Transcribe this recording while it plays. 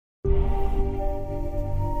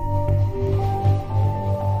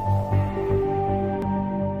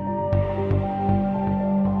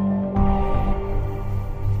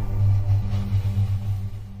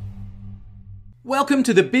Welcome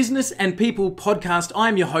to the Business and People podcast.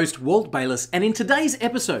 I'm your host, Walt Bayliss, and in today's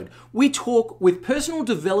episode, we talk with personal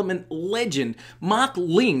development legend Mark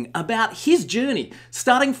Ling about his journey,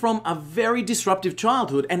 starting from a very disruptive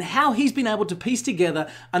childhood and how he's been able to piece together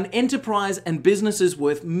an enterprise and businesses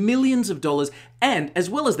worth millions of dollars, and as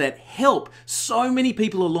well as that, help so many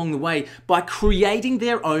people along the way by creating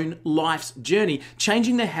their own life's journey,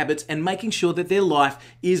 changing their habits, and making sure that their life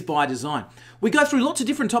is by design. We go through lots of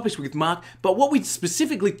different topics with Mark, but what we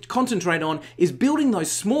specifically concentrate on is building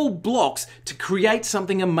those small blocks to create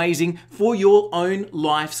something amazing for your own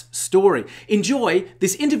life's story. Enjoy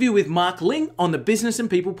this interview with Mark Ling on the Business and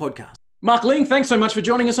People podcast. Mark Ling, thanks so much for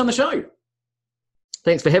joining us on the show.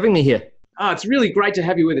 Thanks for having me here. It's really great to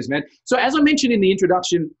have you with us, man. So as I mentioned in the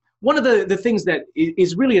introduction, one of the things that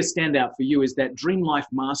is really a standout for you is that Dream Life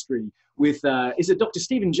Mastery with, is it Dr.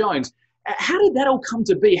 Stephen Jones? How did that all come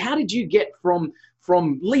to be? How did you get from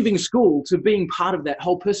leaving school to being part of that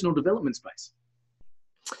whole personal development space?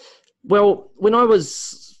 Well, when I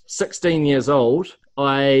was 16 years old,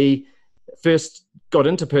 I first got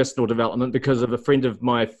into personal development because of a friend of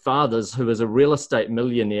my father's who was a real estate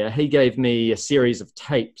millionaire. He gave me a series of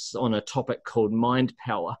tapes on a topic called mind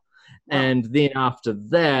power. Wow. And then after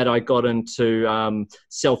that, I got into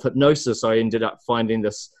self-hypnosis. I ended up finding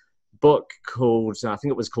this book called, I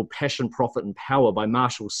think it was called Passion, Profit and Power by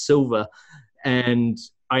Marshall Silver. And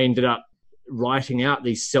I ended up writing out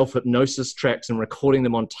these self-hypnosis tracks and recording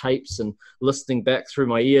them on tapes and listening back through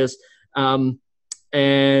my ears.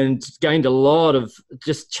 And gained a lot of,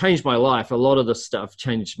 just changed my life. A lot of this stuff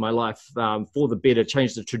changed my life for the better,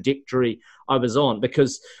 changed the trajectory I was on.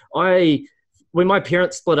 Because when my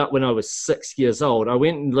parents split up when I was 6 years old, I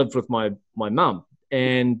went and lived with my mum,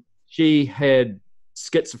 and she had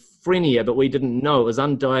schizophrenia, but we didn't know. It was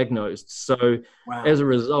undiagnosed. So wow. As a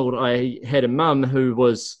result, I had a mum who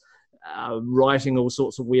was writing all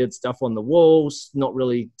sorts of weird stuff on the walls, not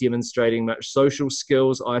really demonstrating much social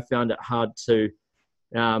skills. I found it hard to,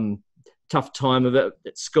 tough time of it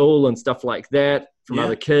at school and stuff like that from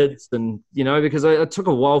other kids. And, because it took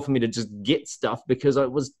a while for me to just get stuff because I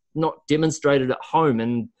was not demonstrated at home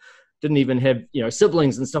and didn't even have,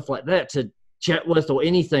 siblings and stuff like that to chat with or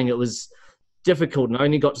anything. It was difficult, and I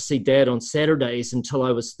only got to see Dad on Saturdays until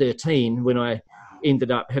I was 13, when I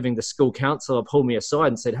ended up having the school counsellor pull me aside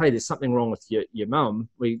and said, "Hey, there's something wrong with your mum.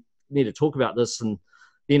 We need to talk about this." And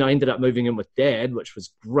then I ended up moving in with Dad, which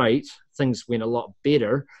was great. Things went a lot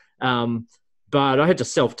better. But I had to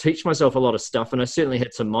self-teach myself a lot of stuff, and I certainly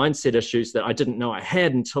had some mindset issues that I didn't know I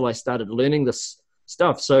had until I started learning this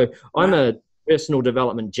stuff. So I'm a personal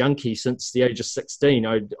development junkie since the age of 16.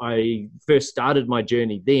 I first started my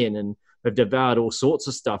journey then, and I've devoured all sorts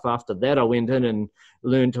of stuff. After that, I went in and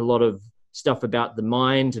learned a lot of stuff about the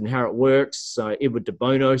mind and how it works. Edward de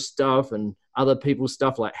Bono stuff and other people's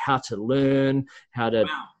stuff, like how to learn, how to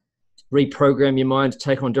reprogram your mind to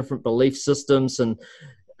take on different belief systems. And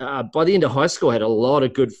by the end of high school, I had a lot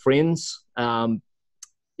of good friends. People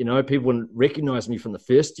wouldn't recognize me from the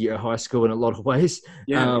first year of high school in a lot of ways.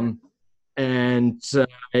 And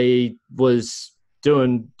I was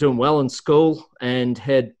doing well in school and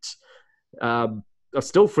had I'm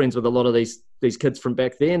still friends with a lot of these kids from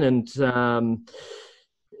back then, and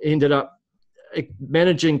ended up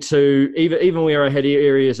managing to, even where I had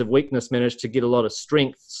areas of weakness, managed to get a lot of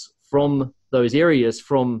strengths from those areas,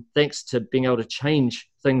 thanks to being able to change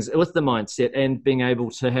things with the mindset and being able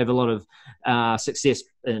to have a lot of success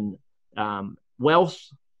in wealth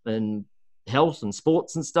and health and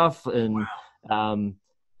sports and stuff, and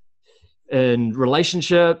in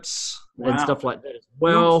relationships and stuff like that as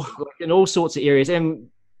well, in all sorts of areas, and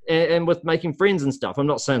with making friends and stuff. I'm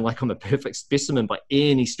not saying like I'm a perfect specimen by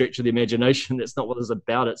any stretch of the imagination. That's not what it's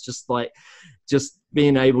about. It's just like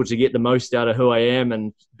being able to get the most out of who I am,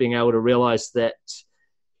 and being able to realize that,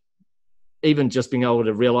 even just being able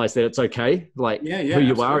to realize that it's okay, like who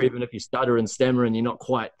you are, even if you stutter and stammer and you're not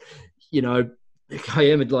quite, I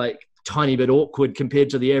am like tiny bit awkward compared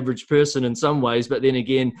to the average person in some ways, but then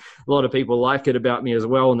again, a lot of people like it about me as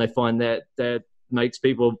well, and they find that makes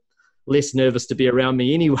people less nervous to be around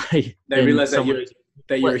me anyway. They realize that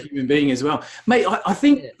you're a human being as well, mate. I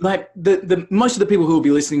think like the most of the people who will be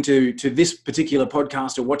listening to this particular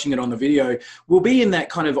podcast or watching it on the video will be in that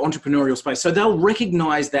kind of entrepreneurial space, so they'll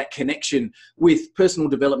recognize that connection with personal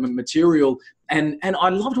development material. And I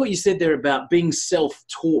loved what you said there about being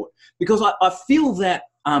self-taught, because I feel that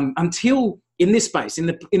until in this space, in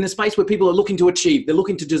the space where people are looking to achieve, they're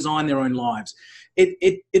looking to design their own lives,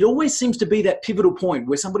 it always seems to be that pivotal point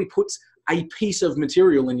where somebody puts a piece of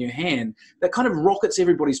material in your hand that kind of rockets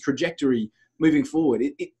everybody's trajectory moving forward.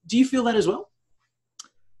 Do you feel that as well?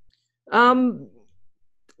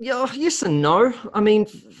 Yeah, yes and no. I mean,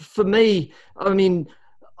 for me, I mean,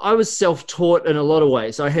 I was self-taught in a lot of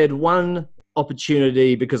ways. I had one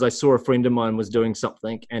opportunity because I saw a friend of mine was doing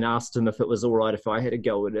something and asked him if it was all right if I had a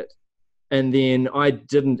go at it. And then I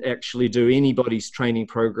didn't actually do anybody's training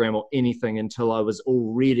program or anything until I'd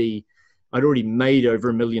already made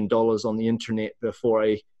over $1 million on the internet before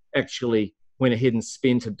I actually went ahead and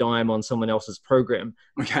spent a dime on someone else's program.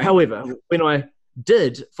 Okay. However, when I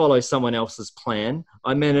did follow someone else's plan,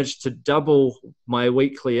 I managed to double my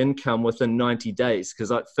weekly income within 90 days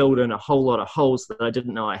because I filled in a whole lot of holes that I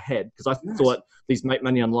didn't know I had. Because I thought these make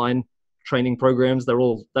money online training programs, they're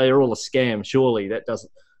all a scam. Surely that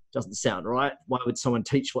doesn't sound right. Why would someone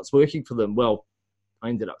teach what's working for them? Well, I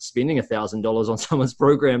ended up spending $1,000 on someone's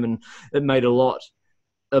program, and it made a lot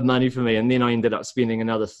of money for me. And then I ended up spending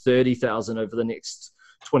another $30,000 over the next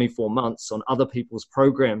 24 months on other people's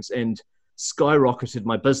programs, and skyrocketed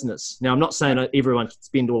my business. Now, I'm not saying everyone can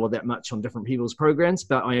spend all of that much on different people's programs,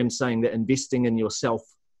 but I am saying that investing in yourself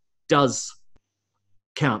does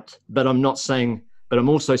count. But I'm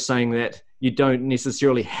also saying that you don't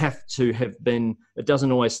necessarily have to have been, it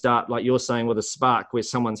doesn't always start like you're saying with a spark where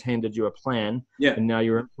someone's handed you a plan and now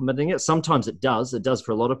you're implementing it. Sometimes it does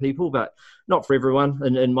for a lot of people, but not for everyone.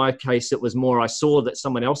 And in my case, it was more, I saw that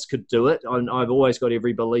someone else could do it. I've always got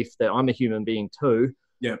every belief that I'm a human being too.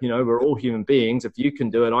 Yeah. You know, we're all human beings. If you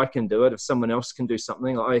can do it, I can do it. If someone else can do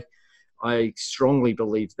something, I strongly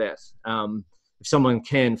believe that. If someone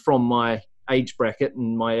can from my age bracket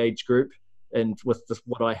and my age group and with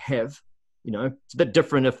what I have, you know, it's a bit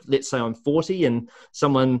different if, let's say, I'm 40 and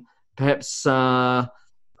someone perhaps, I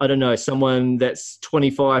don't know, someone that's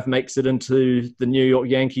 25 makes it into the New York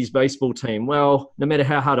Yankees baseball team. Well, no matter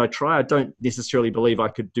how hard I try, I don't necessarily believe I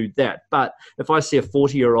could do that. But if I see a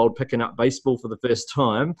 40-year-old picking up baseball for the first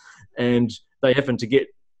time and they happen to get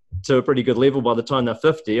to a pretty good level by the time they're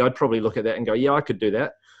 50, I'd probably look at that and go, yeah, I could do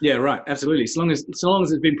that. Yeah, right. Absolutely. So long as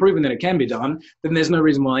it's been proven that it can be done, then there's no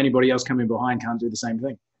reason why anybody else coming behind can't do the same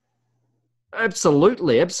thing.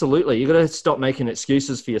 Absolutely. You got to stop making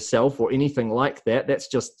excuses for yourself or anything like that. That's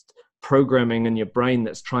just programming in your brain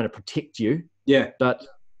that's trying to protect you. Yeah. But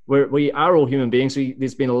we are all human beings.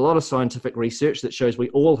 There's been a lot of scientific research that shows we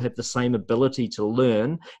all have the same ability to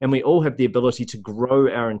learn, and we all have the ability to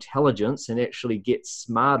grow our intelligence and actually get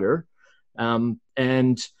smarter.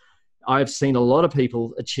 And I've seen a lot of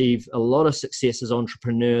people achieve a lot of success as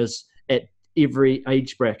entrepreneurs at every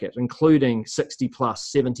age bracket, including 60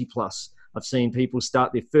 plus, 70 plus. I've seen people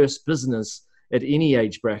start their first business at any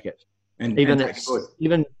age bracket, and even as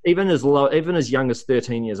young as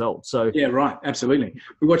 13 years old. So yeah, right, absolutely.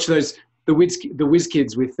 We watch the whiz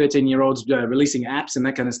kids with 13-year-olds releasing apps and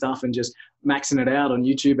that kind of stuff, and just maxing it out on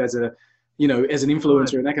YouTube as an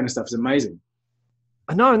influencer and that kind of stuff is amazing.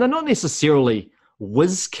 I know, and they're not necessarily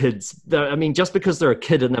whiz kids. I mean, just because they're a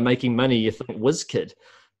kid and they're making money, you think whiz kid.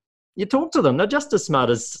 You talk to them, they're just as smart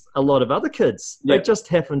as a lot of other kids. Yep. They just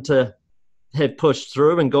happen to have pushed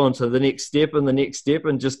through and gone to the next step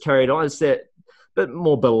and just carried on. It's that bit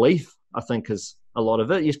more belief, I think, is a lot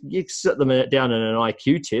of it. You sit them down in an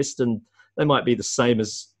IQ test and they might be the same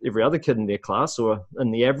as every other kid in their class or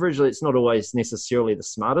in the average. It's not always necessarily the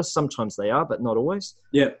smartest. Sometimes they are, but not always.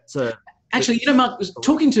 Yeah. So actually, Mark,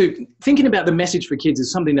 thinking about the message for kids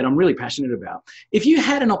is something that I'm really passionate about. If you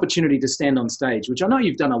had an opportunity to stand on stage, which I know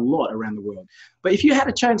you've done a lot around the world, but if you had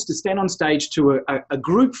a chance to stand on stage to a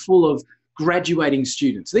group full of graduating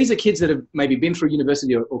students, these are kids that have maybe been through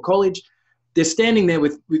university or college, they're standing there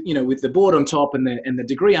with the board on top and the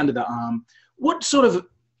degree under the arm. What sort of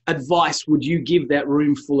advice would you give that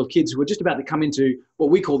room full of kids who are just about to come into what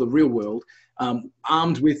we call the real world,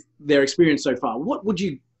 armed with their experience so far? What would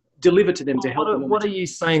you deliver to them to help them? What are you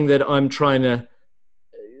saying that I'm trying to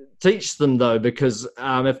teach them, though? Because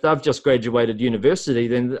if they've just graduated university,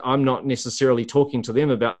 then I'm not necessarily talking to them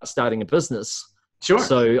about starting a business. Sure.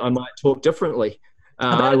 So I might talk differently.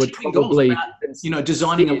 I would probably,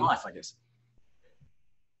 designing a life, I guess.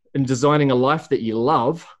 And designing a life that you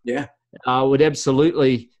love. Yeah. I would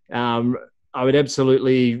absolutely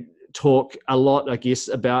talk a lot, I guess,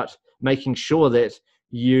 about making sure that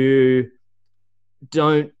you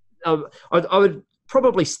don't. I would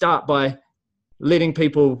probably start by letting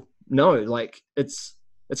people know, like, it's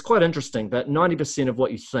quite interesting, but 90% of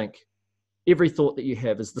what you think, every thought that you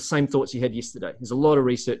have is the same thoughts you had yesterday. There's a lot of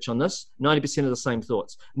research on this. 90% of the same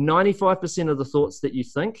thoughts. 95% of the thoughts that you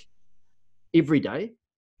think every day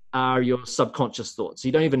are your subconscious thoughts.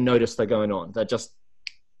 You don't even notice they're going on. They're just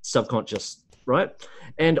subconscious, right?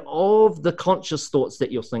 And of the conscious thoughts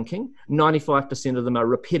that you're thinking, 95% of them are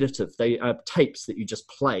repetitive. They are tapes that you just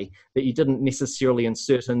play, that you didn't necessarily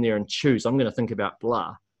insert in there and choose, I'm going to think about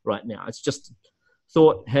blah. right now. It's just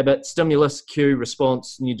thought, habit, stimulus, cue,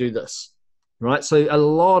 response, and you do this, right? So a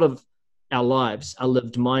lot of our lives are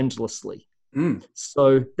lived mindlessly.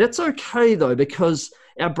 So that's okay though, because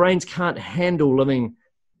our brains can't handle living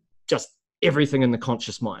just everything in the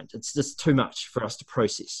conscious mind. It's just too much for us to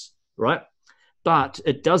process, right? But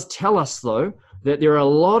it does tell us though that there are a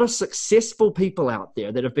lot of successful people out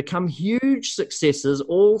there that have become huge successes,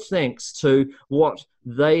 all thanks to what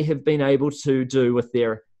they have been able to do with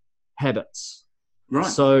their habits. Right.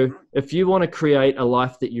 So if you want to create a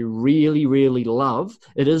life that you really, really love,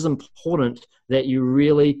 it is important that you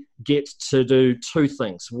really get to do two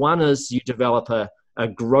things. One is you develop a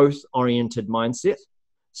growth-oriented mindset.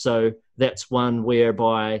 So that's one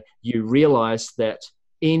whereby you realize that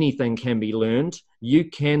anything can be learned. You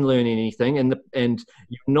can learn anything, and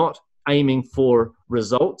you're not aiming for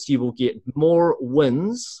results. You will get more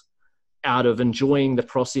wins out of enjoying the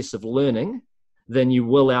process of learning than you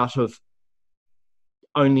will out of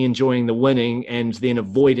only enjoying the winning and then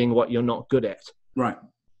avoiding what you're not good at.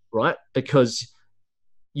 Right? Because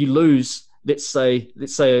you lose, let's say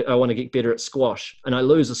I want to get better at squash and I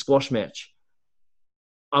lose a squash match.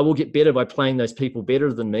 I will get better by playing those people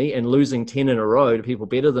better than me and losing 10 in a row to people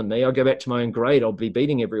better than me. I'll go back to my own grade. I'll be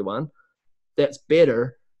beating everyone. That's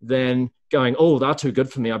better than going, oh, they're too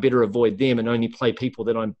good for me. I better avoid them and only play people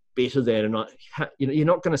that I'm better than. And you're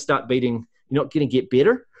not going to start beating, you're not going to get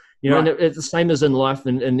better. And it's the same as in life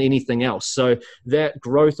and anything else. So that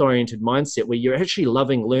growth-oriented mindset where you're actually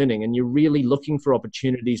loving learning and you're really looking for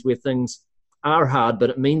opportunities where things are hard,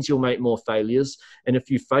 but it means you'll make more failures. And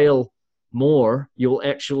if you fail more, you'll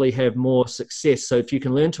actually have more success. So if you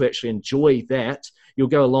can learn to actually enjoy that, you'll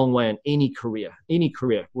go a long way in any career,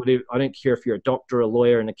 whatever. I don't care if you're a doctor, a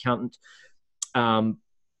lawyer, an accountant,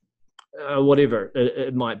 whatever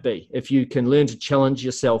it might be. If you can learn to challenge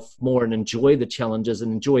yourself more and enjoy the challenges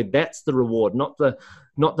and enjoy, that's the reward, not the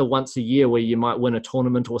once a year where you might win a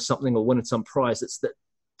tournament or something or win some prize. It's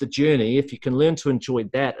the journey. If you can learn to enjoy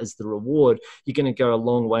that as the reward, you're going to go a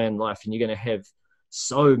long way in life and you're going to have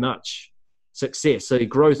so much success. So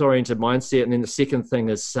growth-oriented mindset. And then the second thing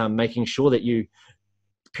is making sure that you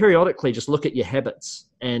periodically just look at your habits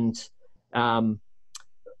and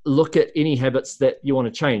look at any habits that you want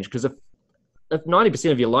to change. Because if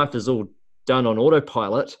 90% of your life is all done on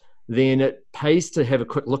autopilot, then it pays to have a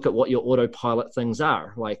quick look at what your autopilot things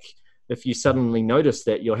are. Like if you suddenly notice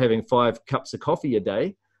that you're having 5 cups of coffee a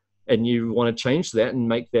day and you want to change that and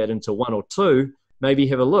make that into 1 or 2, maybe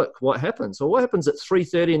have a look. What happens? Or what happens at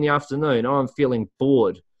 3:30 in the afternoon? Oh, I'm feeling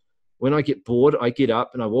bored. When I get bored, I get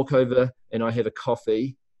up and I walk over and I have a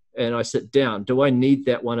coffee and I sit down. Do I need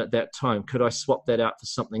that one at that time? Could I swap that out for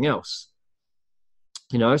something else?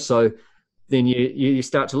 So then you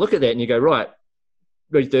start to look at that and you go, right,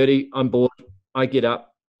 3:30, I'm bored. I get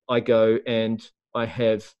up, I go and I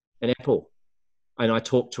have an apple and I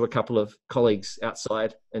talk to a couple of colleagues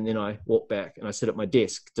outside and then I walk back and I sit at my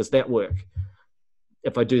desk. Does that work?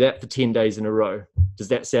 If I do that for 10 days in a row, does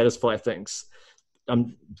that satisfy things?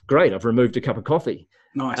 Great. I've removed a cup of coffee.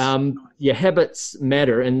 Nice. Your habits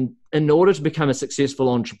matter. And in order to become a successful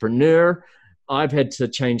entrepreneur, I've had to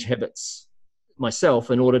change habits myself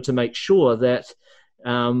in order to make sure that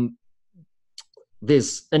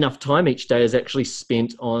there's enough time each day is actually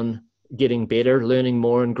spent on getting better, learning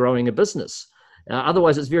more, and growing a business.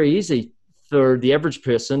 Otherwise, it's very easy for the average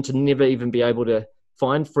person to never even be able to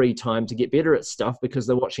find free time to get better at stuff because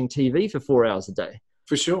they're watching TV for 4 hours a day.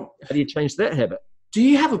 For sure. How do you change that habit? Do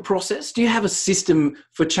you have a process? Do you have a system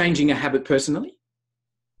for changing a habit personally?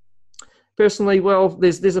 Personally, well,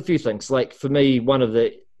 there's a few things. Like for me, one of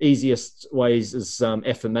the easiest ways is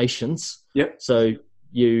affirmations. Yep. So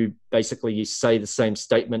you say the same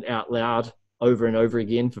statement out loud over and over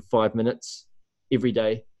again for 5 minutes every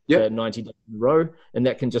day. For 90 days in a row, and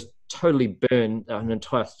that can just totally burn an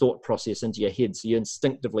entire thought process into your head. So you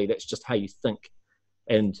instinctively, that's just how you think,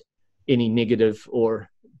 and any negative or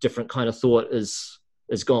different kind of thought is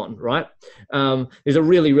gone, right? There's a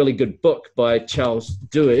really, really good book by Charles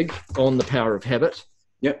Duhigg on the power of habit.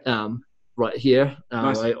 Yep. Right here.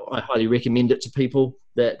 Nice. I highly recommend it to people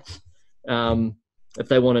that if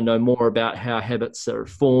they want to know more about how habits are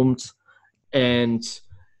formed. And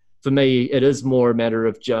for me, it is more a matter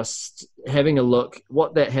of just having a look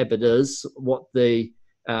what that habit is, what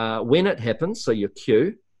when it happens, so your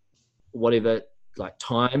cue, whatever, like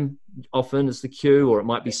time often is the cue, or it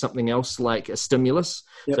might be something else like a stimulus.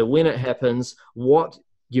 Yep. So when it happens, what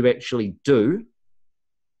you actually do,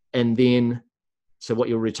 and then, so what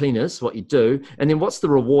your routine is, what you do, and then what's the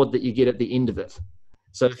reward that you get at the end of it.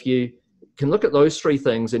 So if you can look at those 3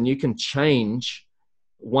 things and you can change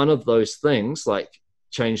one of those things, like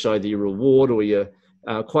changed either your reward or your,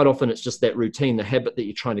 quite often it's just that routine, the habit that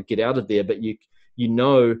you're trying to get out of there, but you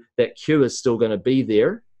know that cue is still going to be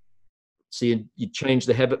there. So you change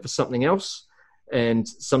the habit for something else, and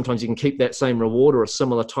sometimes you can keep that same reward or a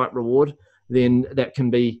similar type reward, then that can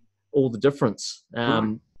be all the difference,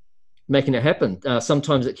 making it happen.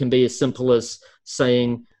 Sometimes it can be as simple as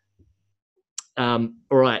saying, all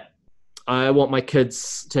right, I want my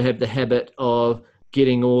kids to have the habit of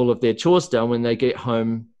getting all of their chores done when they get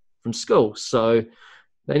home from school. So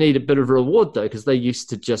they need a bit of a reward though, because they used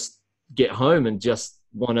to just get home and just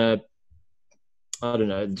want to, I don't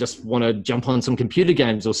know, just want to jump on some computer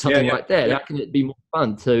games or something like that. How can it be more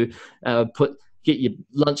fun to get your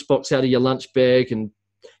lunchbox out of your lunch bag and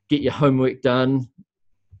get your homework done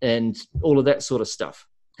and all of that sort of stuff?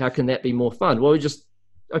 How can that be more fun? Well,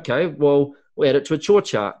 we add it to a chore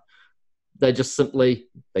chart. They just simply,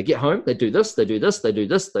 they get home, they do this, they do this, they do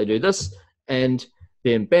this, they do this, and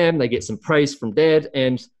then bam, they get some praise from dad,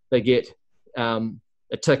 and they get a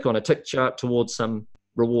tick on a tick chart towards some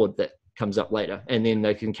reward that comes up later, and then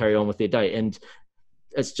they can carry on with their day, and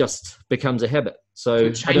it just becomes a habit.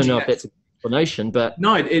 So I don't know if that's an explanation, but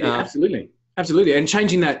no, absolutely, and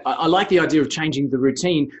changing that, I like the idea of changing the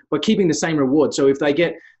routine, but keeping the same reward. So if they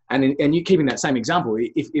get, and you keeping that same example,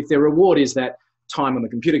 if their reward is that time on the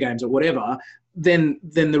computer games or whatever, then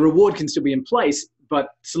the reward can still be in place, but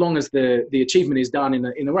so long as the achievement is done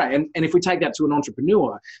in a way. And if we take that to an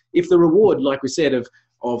entrepreneur, if the reward, like we said,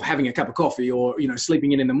 of having a cup of coffee or,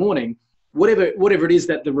 sleeping in the morning, whatever it is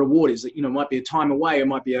that the reward is, it might be a time away, it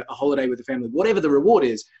might be a holiday with the family, whatever the reward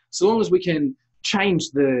is, so long as we can change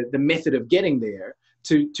the method of getting there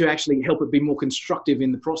to actually help it be more constructive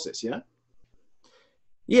in the process.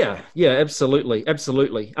 Yeah, absolutely.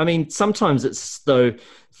 I mean, sometimes it's though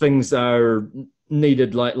things are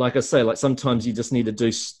needed, like I say, like sometimes you just need to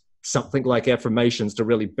do something like affirmations to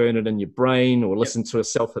really burn it in your brain, or listen to a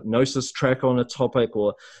self-hypnosis track on a topic,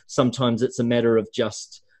 or sometimes it's a matter of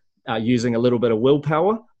just using a little bit of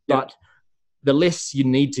willpower. But the less you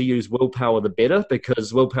need to use willpower, the better,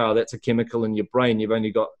 because willpower, that's a chemical in your brain. You've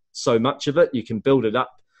only got so much of it. You can build it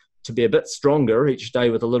up to be a bit stronger each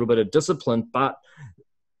day with a little bit of discipline, but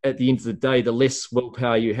at the end of the day, the less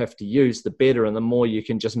willpower you have to use, the better, and the more you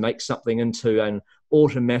can just make something into an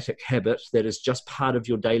automatic habit that is just part of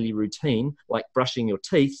your daily routine, like brushing your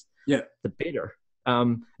teeth, the better.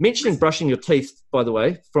 Mentioning brushing your teeth, by the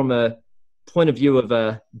way, from a point of view of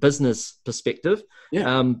a business perspective,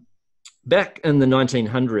 back in the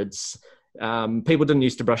 1900s, people didn't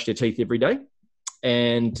used to brush their teeth every day,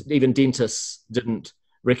 and even dentists didn't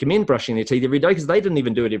recommend brushing their teeth every day because they didn't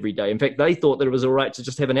even do it every day. In fact, they thought that it was all right to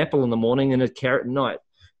just have an apple in the morning and a carrot at night,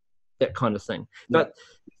 that kind of thing. But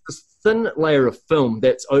this thin layer of film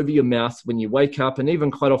that's over your mouth when you wake up, and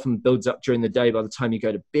even quite often builds up during the day by the time you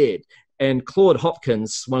go to bed. And Claude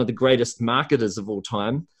Hopkins, one of the greatest marketers of all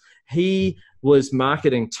time, he was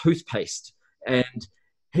marketing toothpaste, and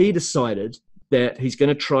he decided that he's going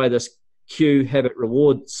to try this cue habit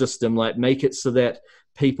reward system, like make it so that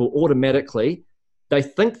people automatically, they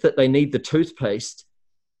think that they need the toothpaste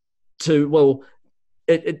to,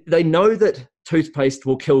 they know that toothpaste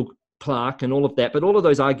will kill plaque and all of that, but all of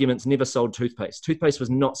those arguments never sold toothpaste. Toothpaste was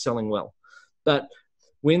not selling well. But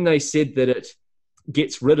when they said that it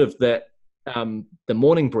gets rid of that, the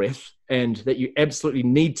morning breath, and that you absolutely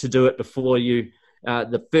need to do it before you,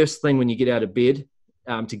 the first thing when you get out of bed,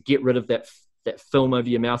 to get rid of that film over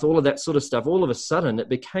your mouth, all of that sort of stuff, all of a sudden it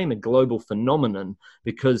became a global phenomenon,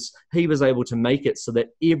 because he was able to make it so that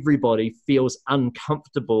everybody feels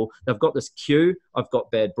uncomfortable. They've got this cue, I've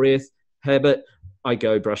got bad breath, habit, I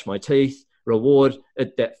go brush my teeth, reward,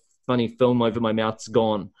 that funny film over my mouth's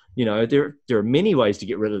gone. There are many ways to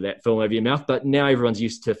get rid of that film over your mouth, but now everyone's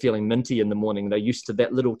used to feeling minty in the morning. They're used to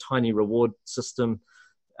that little tiny reward system.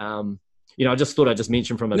 I just thought I'd just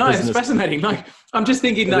mention from a business. No, it's fascinating. Like, I'm just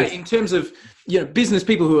thinking that in terms of, business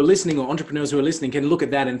people who are listening, or entrepreneurs who are listening, can look at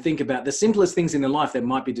that and think about the simplest things in their life that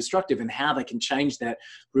might be destructive and how they can change that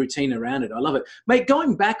routine around it. I love it. Mate,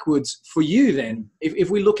 going backwards for you then, if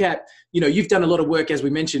we look at, you've done a lot of work, as we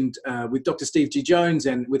mentioned, with Dr. Steve G. Jones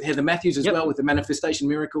and with Heather Matthews as well, with the Manifestation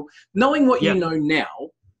Miracle. Knowing what you know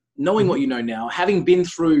now, having been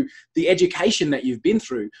through the education that you've been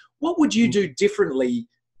through, what would you do differently?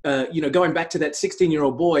 Going back to that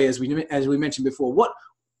 16-year-old boy, as we mentioned before, what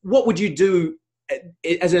would you do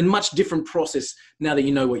as a much different process now that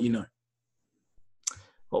you know what you know?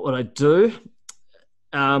 What would I do?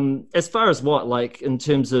 As far as what, like in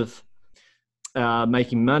terms of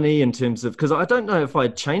making money, in terms of, because I don't know if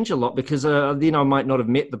I'd change a lot, because then I might not have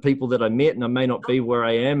met the people that I met, and I may not be where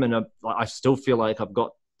I am, and I still feel like I've got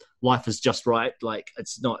life is just right. Like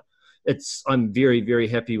I'm very, very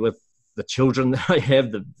happy with the children that I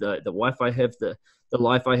have, the wife I have, the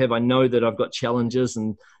life I have. I know that I've got challenges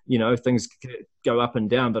and, things go up and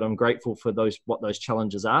down, but I'm grateful for what those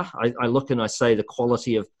challenges are. I look and I say the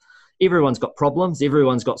quality of, everyone's got problems,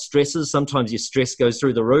 everyone's got stresses. Sometimes your stress goes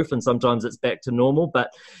through the roof and sometimes it's back to normal, but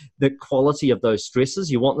the quality of those stresses,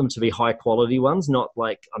 you want them to be high quality ones, not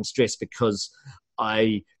like I'm stressed because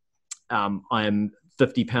I'm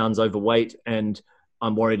 50 pounds overweight and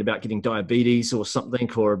I'm worried about getting diabetes or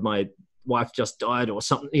something, or my wife just died or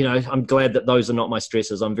something. I'm glad that those are not my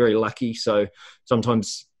stresses. I'm very lucky. So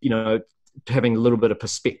sometimes, having a little bit of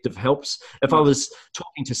perspective helps. If I was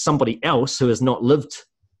talking to somebody else who has not lived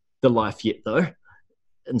the life yet, though,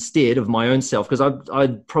 instead of my own self, because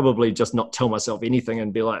I'd probably just not tell myself anything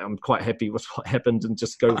and be like, I'm quite happy with what happened and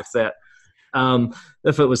just go with that.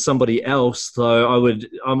 If it was somebody else, though,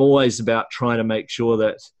 I'm always about trying to make sure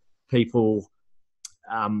that people,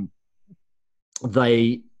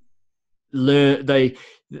 they learn,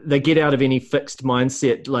 they get out of any fixed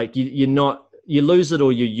mindset. Like you lose it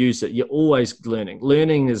or you use it. You're always learning.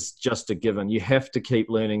 Learning is just a given. You have to keep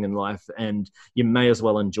learning in life, and you may as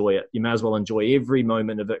well enjoy it. You may as well enjoy every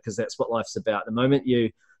moment of it, because that's what life's about. The moment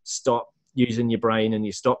you stop using your brain and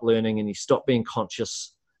you stop learning and you stop being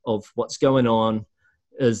conscious of what's going on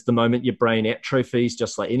is the moment your brain atrophies,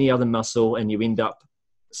 just like any other muscle, and you end up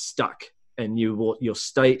stuck. And your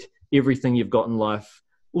state, everything you've got in life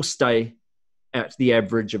will stay at the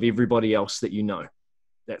average of everybody else that you know.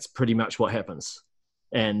 That's pretty much what happens.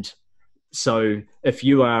 And so if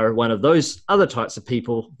you are one of those other types of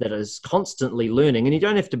people that is constantly learning, and you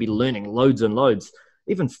don't have to be learning loads and loads,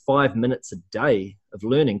 even 5 minutes a day of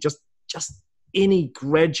learning, just any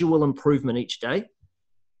gradual improvement each day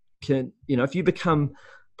can, if you become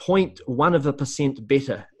 0.1%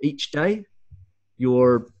 better each day,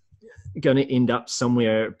 you're going to end up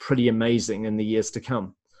somewhere pretty amazing in the years to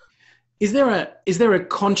come. Is there a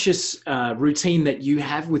conscious routine that you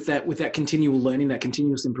have with that continual learning, that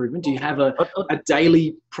continuous improvement? Do you have a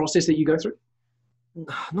daily process that you go through?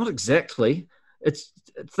 Not exactly. It's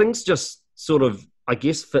things just sort of, I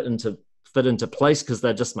guess, fit into place because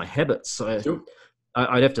they're just my habits. So sure.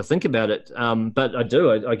 I'd have to think about it. But I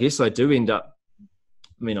do. I guess I do end up.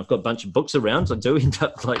 I mean, I've got a bunch of books around. So I do end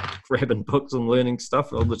up like grabbing books and learning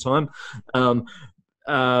stuff all the time.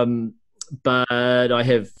 But I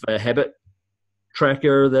have a habit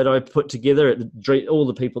tracker that I put together. All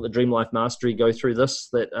the people at Dream Life Mastery go through this,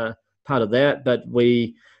 that are part of that. But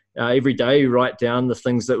we every day write down the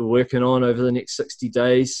things that we're working on over the next 60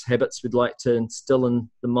 days, habits we'd like to instill in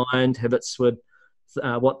the mind, habits with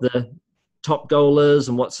what the top goal is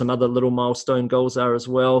and what some other little milestone goals are as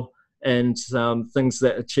well, and things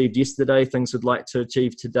that achieved yesterday, things we'd like to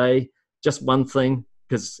achieve today. Just one thing,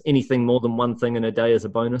 because anything more than one thing in a day is a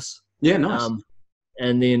bonus. Yeah, nice.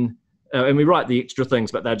 And then we write the extra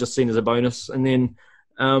things, but they're just seen as a bonus. And then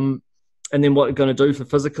what we're going to do for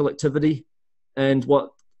physical activity, and what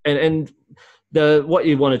you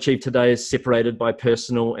want to achieve today is separated by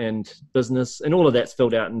personal and business, and all of that's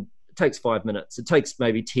filled out. And it takes 5 minutes. It takes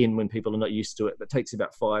maybe 10 when people are not used to it, but it takes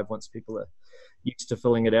about 5 once people are used to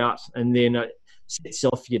filling it out. And then it sets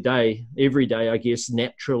off your day every day, I guess,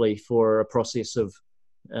 naturally for a process of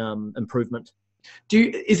improvement.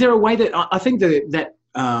 Is there a way that I think that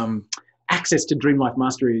access to Dream Life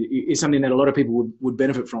Mastery is something that a lot of people would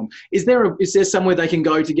benefit from? Is there somewhere they can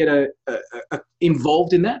go to get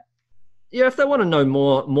involved in that? Yeah, if they want to know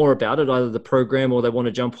more about it, either the program or they want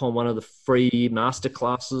to jump on one of the free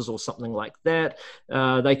masterclasses or something like that,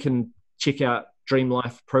 they can check out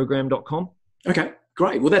dreamlifeprogram.com. Okay.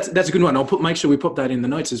 Great. Well, that's a good one. I'll make sure we put that in the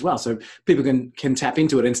notes as well, so people can tap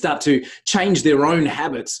into it and start to change their own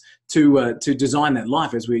habits to design that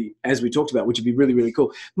life as we talked about, which would be really, really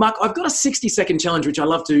cool. Mark, I've got a 60-second challenge which I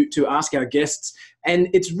love to ask our guests, and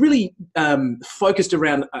it's really focused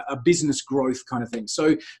around a business growth kind of thing.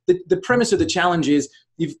 So the premise of the challenge is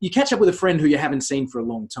you catch up with a friend who you haven't seen for a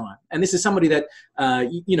long time, and this is somebody that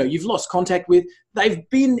you've lost contact with. They've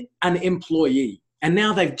been an employee, and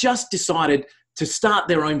now they've just decided to start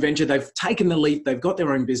their own venture. They've taken the leap, they've got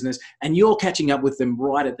their own business, and you're catching up with them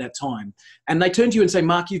right at that time. And they turn to you and say,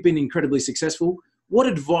 Mark, you've been incredibly successful. What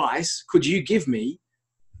advice could you give me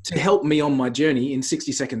to help me on my journey in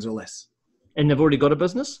 60 seconds or less? And they've already got a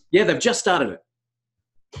business? Yeah, they've just started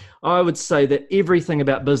it. I would say that everything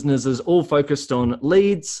about business is all focused on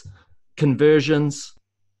leads, conversions,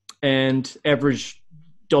 and average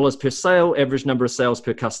dollars per sale, average number of sales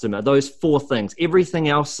per customer. Those 4 things. Everything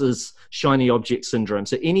else is shiny object syndrome.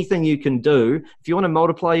 So anything you can do, if you want to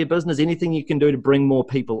multiply your business, anything you can do to bring more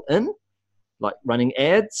people in, like running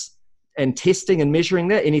ads and testing and measuring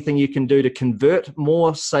that. Anything you can do to convert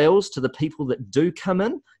more sales to the people that do come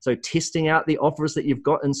in. So testing out the offers that you've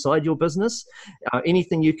got inside your business.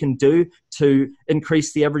 Anything you can do to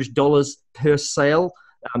increase the average dollars per sale,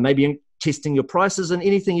 maybe testing your prices, and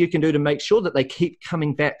anything you can do to make sure that they keep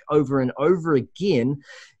coming back over and over again.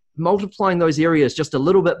 Multiplying those areas just a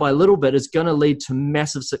little bit by little bit is going to lead to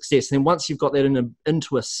massive success. And then once you've got that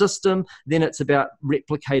into a system, then it's about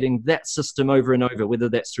replicating that system over and over, whether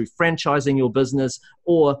that's through franchising your business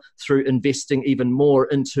or through investing even more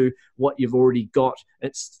into what you've already got.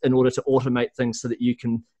 It's in order to automate things so that you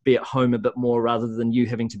can be at home a bit more rather than you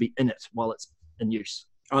having to be in it while it's in use.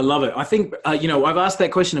 I love it. I think, I've asked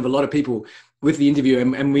that question of a lot of people with the interview,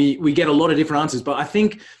 and we get a lot of different answers, but I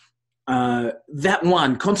think that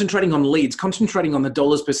one, concentrating on leads, concentrating on the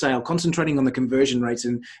dollars per sale, concentrating on the conversion rates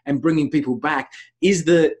and bringing people back is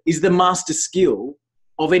the master skill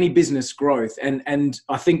of any business growth. And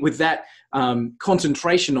I think with that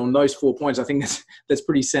concentration on those 4 points, I think that's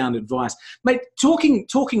pretty sound advice. Mate,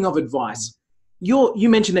 talking of advice, you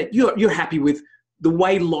mentioned that you're happy with the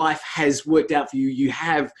way life has worked out for you. You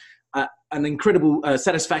have an incredible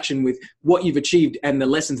satisfaction with what you've achieved and the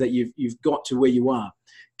lessons that you've got to where you are.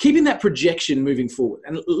 Keeping that projection moving forward,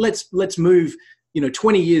 and let's move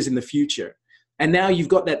 20 years in the future, and now you've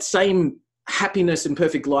got that same happiness and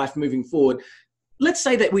perfect life moving forward. Let's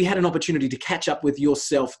say that we had an opportunity to catch up with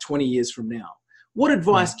yourself 20 years from now. What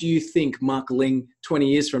advice do you think Mark Ling 20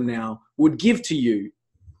 years from now would give to you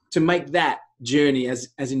to make that journey as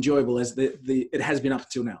enjoyable as it has been up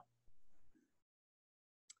until now?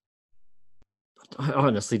 I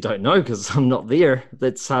honestly don't know because I'm not there.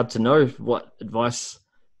 It's hard to know what advice.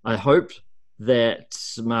 I hope that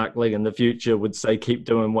Mark Ling in the future would say, keep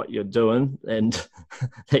doing what you're doing and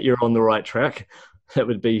that you're on the right track. That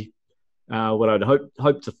would be what I'd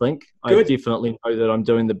hope to think. Good. I definitely know that I'm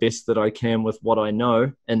doing the best that I can with what I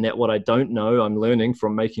know, and that what I don't know, I'm learning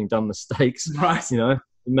from making dumb mistakes. Right.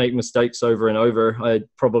 Make mistakes over and over. I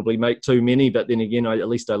probably make too many, but then again, at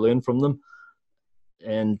least I learn from them.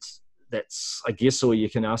 And that's, I guess, all you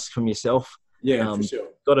can ask from yourself. Yeah, for sure.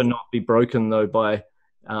 Got to not be broken though by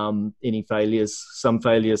any failures. Some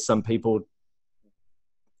people,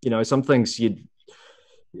 some things you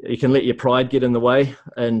can let your pride get in the way,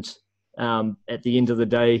 and at the end of the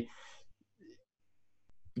day,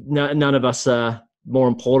 none of us are more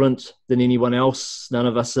important than anyone else. None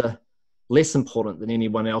of us are less important than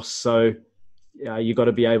anyone else. So you got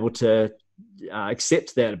to be able to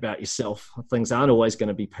accept that about yourself. Things aren't always going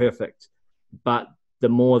to be perfect, but the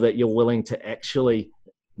more that you're willing to actually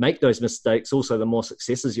make those mistakes, also the more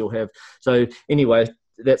successes you'll have. So anyway,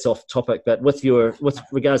 that's off topic, but with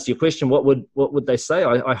regards to your question, what would they say?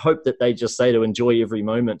 I hope that they just say to enjoy every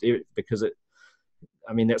moment, because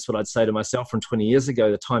that's what I'd say to myself from 20 years ago.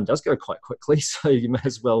 The time does go quite quickly, so you may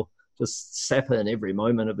as well just sap in every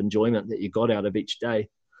moment of enjoyment that you got out of each day.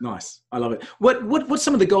 Nice. I love it. What's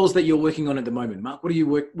some of the goals that you're working on at the moment, Mark?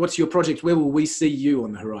 What's your project? Where will we see you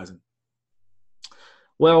on the horizon?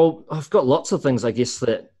 Well, I've got lots of things, I guess,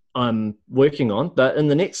 that I'm working on, but in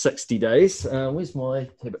the next 60 days, where's my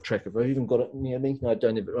habit tracker? Have I even got it near me? No, I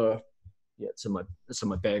don't have it. Yeah, it's in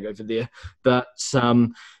my bag over there. But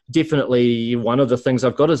definitely one of the things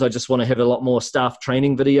I've got is I just want to have a lot more staff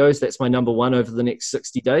training videos. That's my number one over the next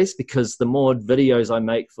 60 days, because the more videos I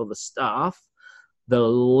make for the staff, the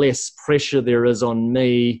less pressure there is on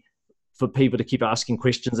me for people to keep asking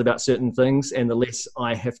questions about certain things, and the less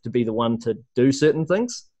I have to be the one to do certain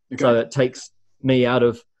things. Okay. So it takes me out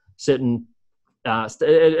of certain,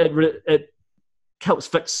 it helps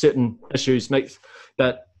fix certain issues.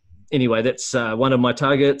 But anyway, that's one of my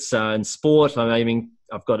targets. In sport,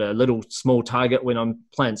 I've got a little small target when I'm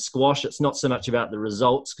playing squash. It's not so much about the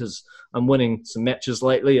results, because I'm winning some matches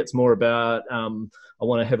lately. It's more about I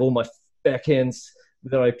want to have all my backhands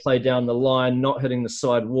that I play down the line, not hitting the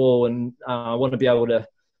side wall, and I want to be able to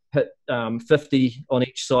hit 50 on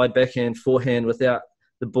each side, backhand, forehand, without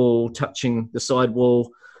the ball touching the side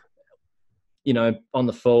wall, on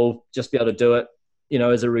the full, just be able to do it,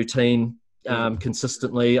 as a routine,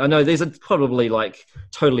 consistently. I know these are probably like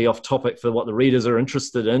totally off topic for what the readers are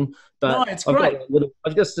interested in, but no, it's great. I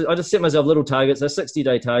just set myself little targets. They're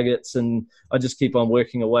 60-day targets, and I just keep on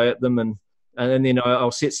working away at them, and then I'll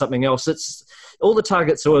set something else. It's all the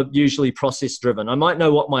targets are usually process driven. I might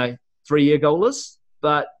know what my 3-year goal is,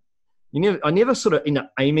 but I never sort of end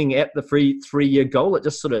up aiming at the 3-year goal. It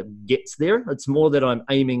just sort of gets there. It's more that I'm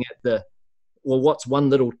aiming at what's one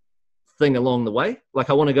little thing along the way. Like,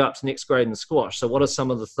 I want to go up to next grade in squash. So what are some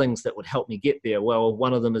of the things that would help me get there? Well,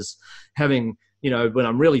 one of them is having when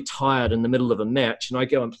I'm really tired in the middle of a match and I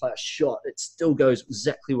go and play a shot, it still goes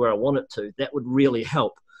exactly where I want it to. That would really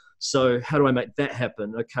help. So how do I make that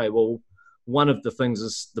happen? Okay, well, one of the things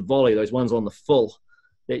is the volley, those ones on the full,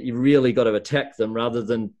 that you really got to attack them rather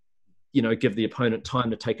than, give the opponent time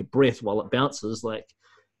to take a breath while it bounces.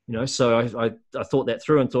 So I thought that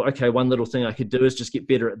through and thought, okay, one little thing I could do is just get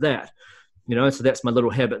better at that. So that's my little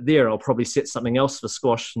habit there. I'll probably set something else for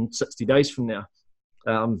squash in 60 days from now.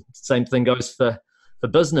 Same thing goes for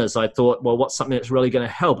business. I thought, well, what's something that's really going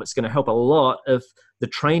to help? It's going to help a lot if the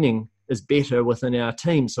training is better within our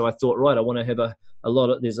team. So I thought, right, I want to have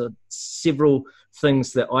there's several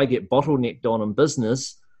things that I get bottlenecked on in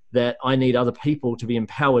business that I need other people to be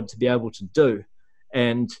empowered to be able to do.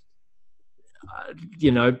 And,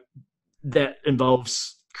 that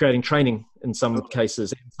involves creating training in some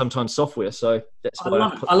cases, and sometimes software. So that's what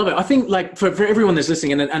I love it. I think for everyone that's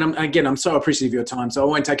listening, and I'm so appreciative of your time, so I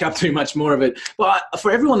won't take up too much more of it. But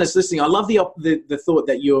for everyone that's listening, I love the thought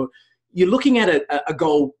that you're looking at a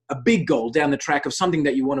goal, a big goal down the track of something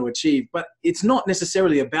that you want to achieve, but it's not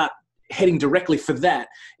necessarily about heading directly for that.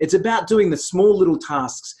 It's about doing the small little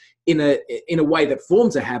tasks in a way that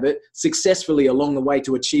forms a habit successfully along the way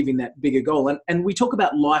to achieving that bigger goal. And we talk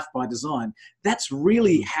about life by design. That's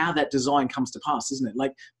really how that design comes to pass, isn't it?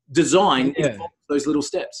 Like design involves those little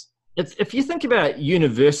steps. If you think about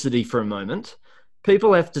university for a moment,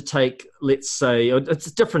 people have to take, let's say,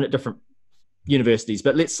 it's different at different universities,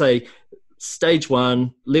 but let's say stage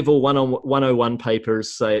 1, level 101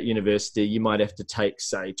 papers, say at university, you might have to take,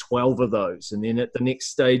 say, 12 of those. And then at the next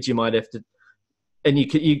stage, you might have to, and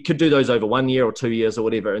you could do those over 1 year or 2 years or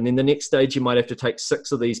whatever. And then the next stage, you might have to take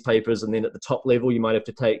 6 of these papers. And then at the top level, you might have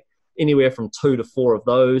to take anywhere from 2 to 4 of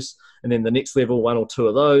those. And then the next level, 1 or 2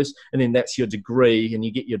 of those. And then that's your degree, and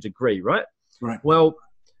you get your degree, right? Right. Well,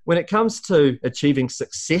 when it comes to achieving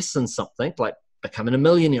success in something like becoming a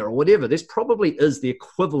millionaire or whatever, there's probably is the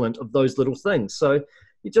equivalent of those little things. So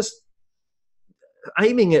you're just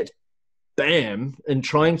aiming at bam and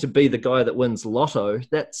trying to be the guy that wins lotto.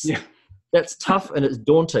 That's tough and it's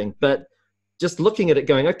daunting, but just looking at it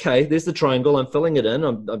going, okay, there's the triangle, I'm filling it in,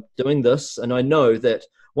 I'm doing this, and I know that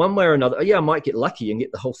one way or another, I might get lucky and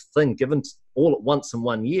get the whole thing given all at once in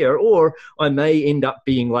 1 year, or I may end up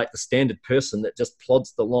being like the standard person that just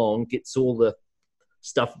plods along, gets all the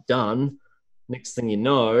stuff done. Next thing you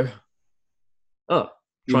know,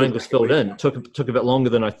 triangle's filled in. Took a bit longer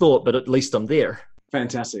than I thought, but at least I'm there.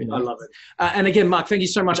 Fantastic. I love it. And again, Mark, thank you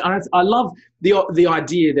so much. I love the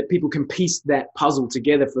idea that people can piece that puzzle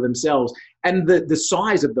together for themselves. And the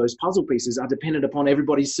size of those puzzle pieces are dependent upon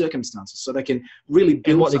everybody's circumstances. So they can really build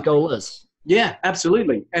and what their goal is. Yeah,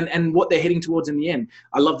 absolutely. And what they're heading towards in the end.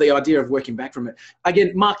 I love the idea of working back from it.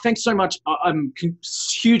 Again, Mark, thanks so much.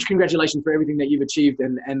 Huge congratulations for everything that you've achieved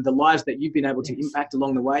and the lives that you've been able to impact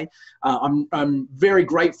along the way. I'm very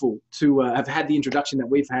grateful to have had the introduction that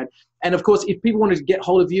we've had. And of course, if people want to get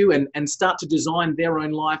hold of you and start to design their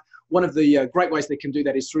own life, one of the great ways they can do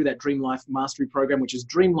that is through that Dream Life Mastery Program, which is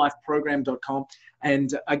dreamlifeprogram.com.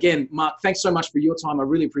 And again, Mark, thanks so much for your time. I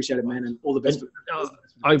really appreciate it, man, and all the best.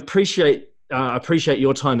 I appreciate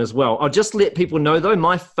your time as well. I'll just let people know, though,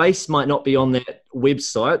 my face might not be on that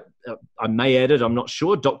website. I may add it, I'm not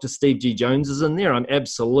sure. Dr. Steve G. Jones is in there. I'm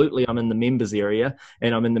in the members area,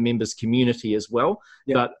 and I'm in the members community as well.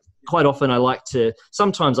 Yep. But quite often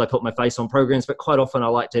sometimes I put my face on programs, but quite often I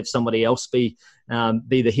like to have somebody else be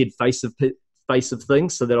the head face of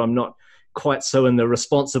things, so that I'm not quite so in the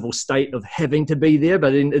responsible state of having to be there.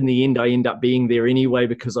 But in the end, I end up being there anyway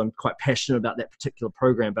because I'm quite passionate about that particular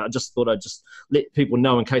program. But I just thought I'd just let people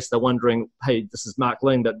know in case they're wondering, hey, this is Mark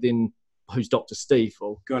Ling, but then who's Dr. Steve?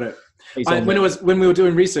 Or got it. When we were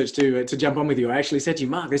doing research to jump on with you, I actually said to you,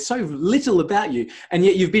 Mark, there's so little about you, and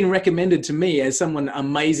yet you've been recommended to me as someone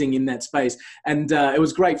amazing in that space. And it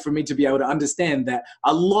was great for me to be able to understand that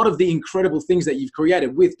a lot of the incredible things that you've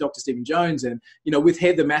created with Dr. Stephen Jones and with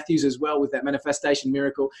Heather Matthews as well, with that manifestation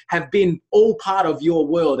miracle, have been all part of your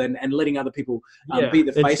world and letting other people be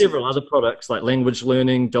the face. And several other products like language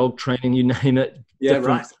learning, dog training, you name it. Yeah,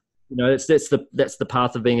 right. That's the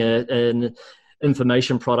path of being an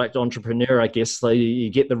information product entrepreneur, I guess. So you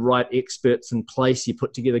get the right experts in place, you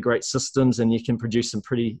put together great systems, and you can produce some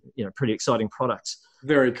pretty exciting products.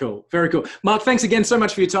 Very cool. Very cool. Mark, thanks again so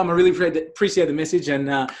much for your time. I really appreciate the message, and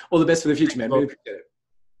all the best for the future, man. Really appreciate it.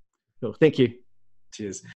 Cool. Thank you.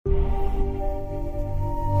 Cheers.